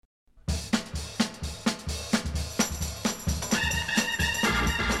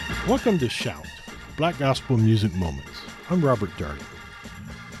Welcome to Shout, Black Gospel Music Moments. I'm Robert Darden.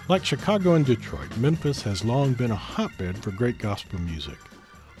 Like Chicago and Detroit, Memphis has long been a hotbed for great gospel music.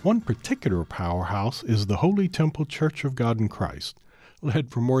 One particular powerhouse is the Holy Temple Church of God in Christ, led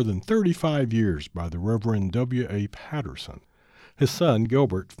for more than 35 years by the Reverend W.A. Patterson. His son,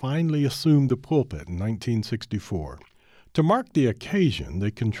 Gilbert, finally assumed the pulpit in 1964. To mark the occasion, they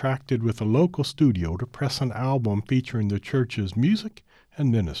contracted with a local studio to press an album featuring the church's music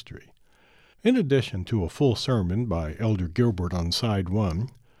and ministry. In addition to a full sermon by Elder Gilbert on side one,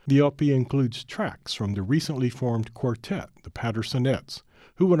 the LP includes tracks from the recently formed quartet, the Pattersonettes,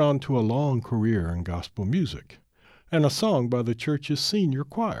 who went on to a long career in gospel music, and a song by the church's senior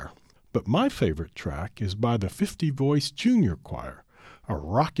choir. But my favorite track is by the 50-voice junior choir, a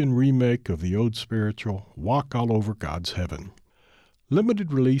rockin' remake of the old spiritual Walk All Over God's Heaven.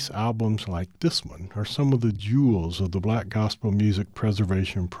 Limited release albums like this one are some of the jewels of the Black Gospel Music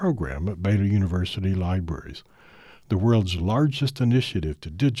Preservation Program at Baylor University Libraries, the world's largest initiative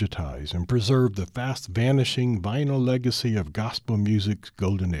to digitize and preserve the fast-vanishing vinyl legacy of gospel music's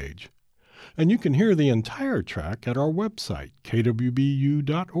golden age. And you can hear the entire track at our website,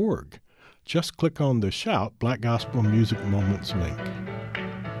 kwbu.org. Just click on the Shout Black Gospel Music Moments link.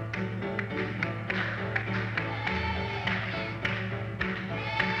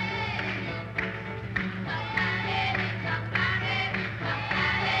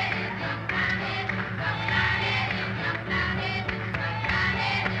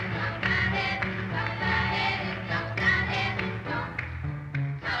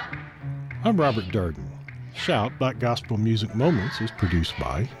 I'm Robert Darden. Shout Black Gospel Music Moments is produced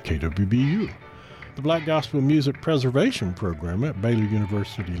by KWBU, the Black Gospel Music Preservation Program at Baylor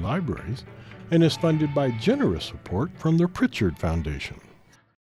University Libraries, and is funded by generous support from the Pritchard Foundation.